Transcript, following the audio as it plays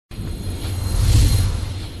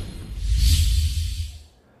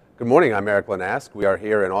Good morning, I'm Erik Linask. We are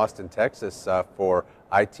here in Austin, Texas for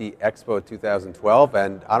IT Expo 2012,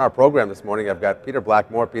 and on our program this morning I've got Peter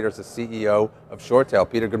Blackmore. Peter's the CEO of Shoretel.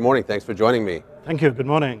 Peter, good morning. Thanks for joining me. Thank you. Good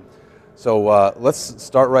morning. So let's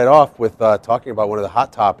start right off with talking about one of the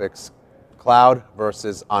hot topics, cloud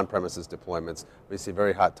versus on-premises deployments. Obviously a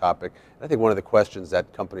very hot topic. And I think one of the questions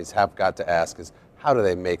that companies have got to ask is, how do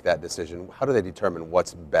they make that decision? How do they determine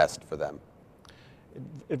what's best for them?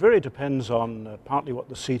 It very depends on partly what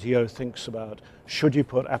the CTO thinks about should you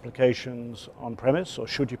put applications on premise or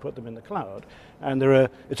should you put them in the cloud. And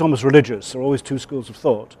it's almost religious. There are always two schools of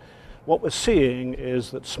thought. What we're seeing is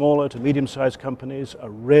that smaller to medium-sized companies are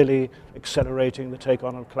really accelerating the take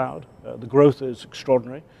on cloud. The growth is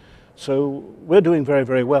extraordinary. So we're doing very,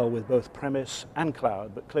 very well with both premise and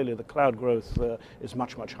cloud, but clearly the cloud growth is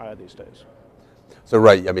much, much higher these days. So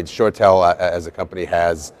right, I mean, Shoretel as a company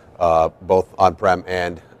has both on-prem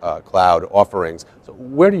and cloud offerings. So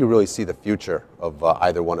where do you really see the future of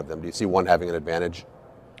either one of them? Do you see one having an advantage?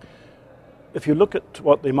 If you look at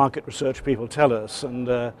what the market research people tell us, and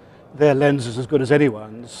their lens is as good as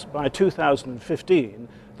anyone's, by 2015,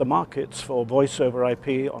 the markets for voice over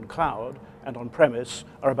IP on cloud and on premise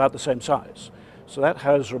are about the same size. So that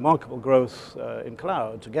has remarkable growth in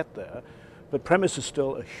cloud to get there. But premise is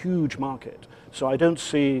still a huge market, so I don't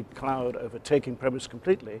see cloud overtaking premise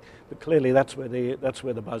completely. But clearly, that's where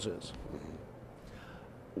the buzz is.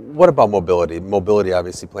 What about mobility? Mobility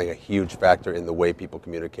obviously playing a huge factor in the way people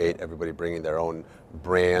communicate. Everybody bringing their own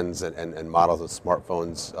brands and models of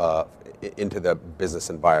smartphones into the business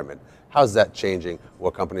environment. How's that changing?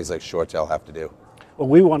 What companies like Shoretel have to do? Well,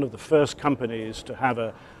 we were one of the first companies to have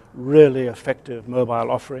a really effective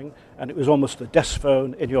mobile offering, and it was almost a desk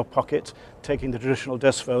phone in your pocket, taking the traditional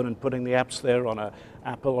desk phone and putting the apps there on an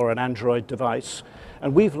Apple or an Android device.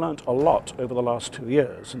 And we've learned a lot over the last 2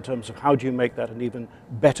 years in terms of how do you make that an even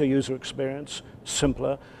better user experience,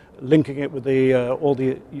 simpler, linking it with all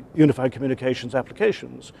the unified communications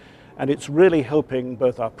applications. And it's really helping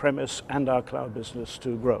both our premise and our cloud business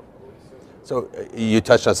to grow. So you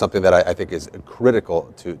touched on something that I think is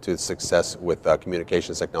critical to success with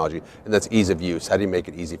communications technology, and that's ease of use. How do you make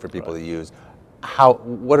it easy for people to use?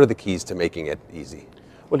 What are the keys to making it easy?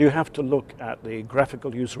 Well, you have to look at the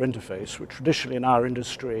graphical user interface, which traditionally in our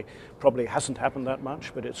industry probably hasn't happened that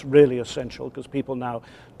much, but it's really essential because people now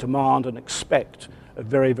demand and expect a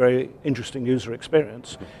very, very interesting user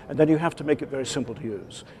experience. And then you have to make it very simple to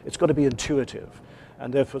use. It's got to be intuitive.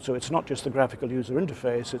 And therefore, so it's not just the graphical user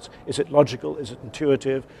interface, is it logical, is it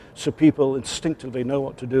intuitive, so people instinctively know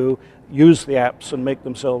what to do, use the apps and make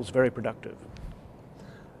themselves very productive.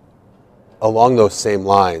 Along those same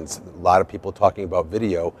lines, a lot of people talking about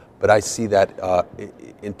video, but I see that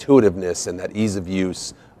intuitiveness and that ease of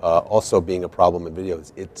use also being a problem in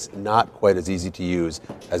videos. It's not quite as easy to use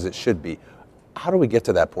as it should be. How do we get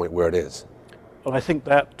to that point where it is? Well, I think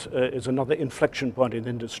that is another inflection point in the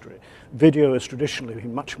industry. Video has traditionally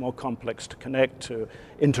been much more complex to connect, to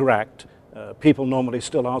interact. People normally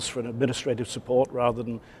still ask for an administrative support rather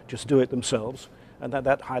than just do it themselves, and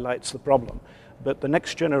that highlights the problem. But the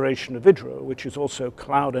next generation of video, which is also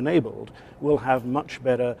cloud-enabled, will have much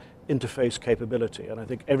better interface capability. And I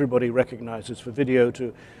think everybody recognizes for video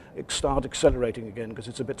to start accelerating again, because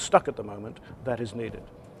it's a bit stuck at the moment, that is needed.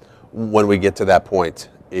 When we get to that point,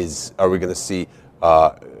 are we going to see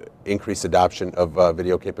increased adoption of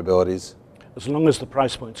video capabilities? As long as the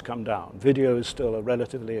price points come down. Video is still a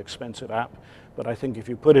relatively expensive app, but I think if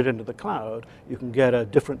you put it into the cloud, you can get a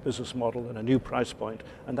different business model and a new price point,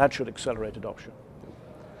 and that should accelerate adoption.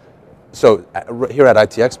 So here at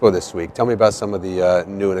IT Expo this week, tell me about some of the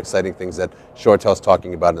new and exciting things that Shoretel's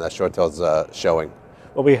talking about and that Shoretel's showing.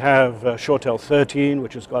 Well, we have Shoretel 13,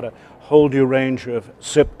 which has got a whole new range of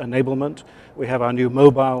SIP enablement. We have our new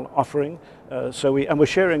mobile offering. And we're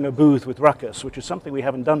sharing a booth with Ruckus, which is something we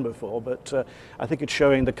haven't done before, but I think it's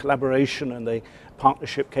showing the collaboration and the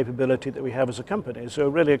partnership capability that we have as a company. So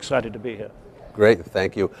really excited to be here. Great,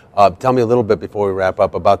 thank you. Tell me a little bit before we wrap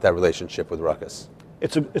up about that relationship with Ruckus.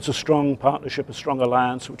 It's a strong partnership, a strong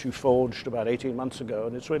alliance, which we forged about 18 months ago,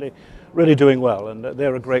 and it's really doing well, and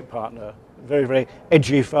they're a great partner. Very, very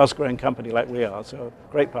edgy, fast-growing company like we are, so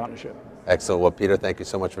great partnership. Excellent. Well, Peter, thank you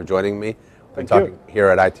so much for joining me. Thank We're you. talking here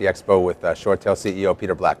at IT Expo with Shoretel CEO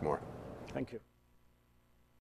Peter Blackmore. Thank you.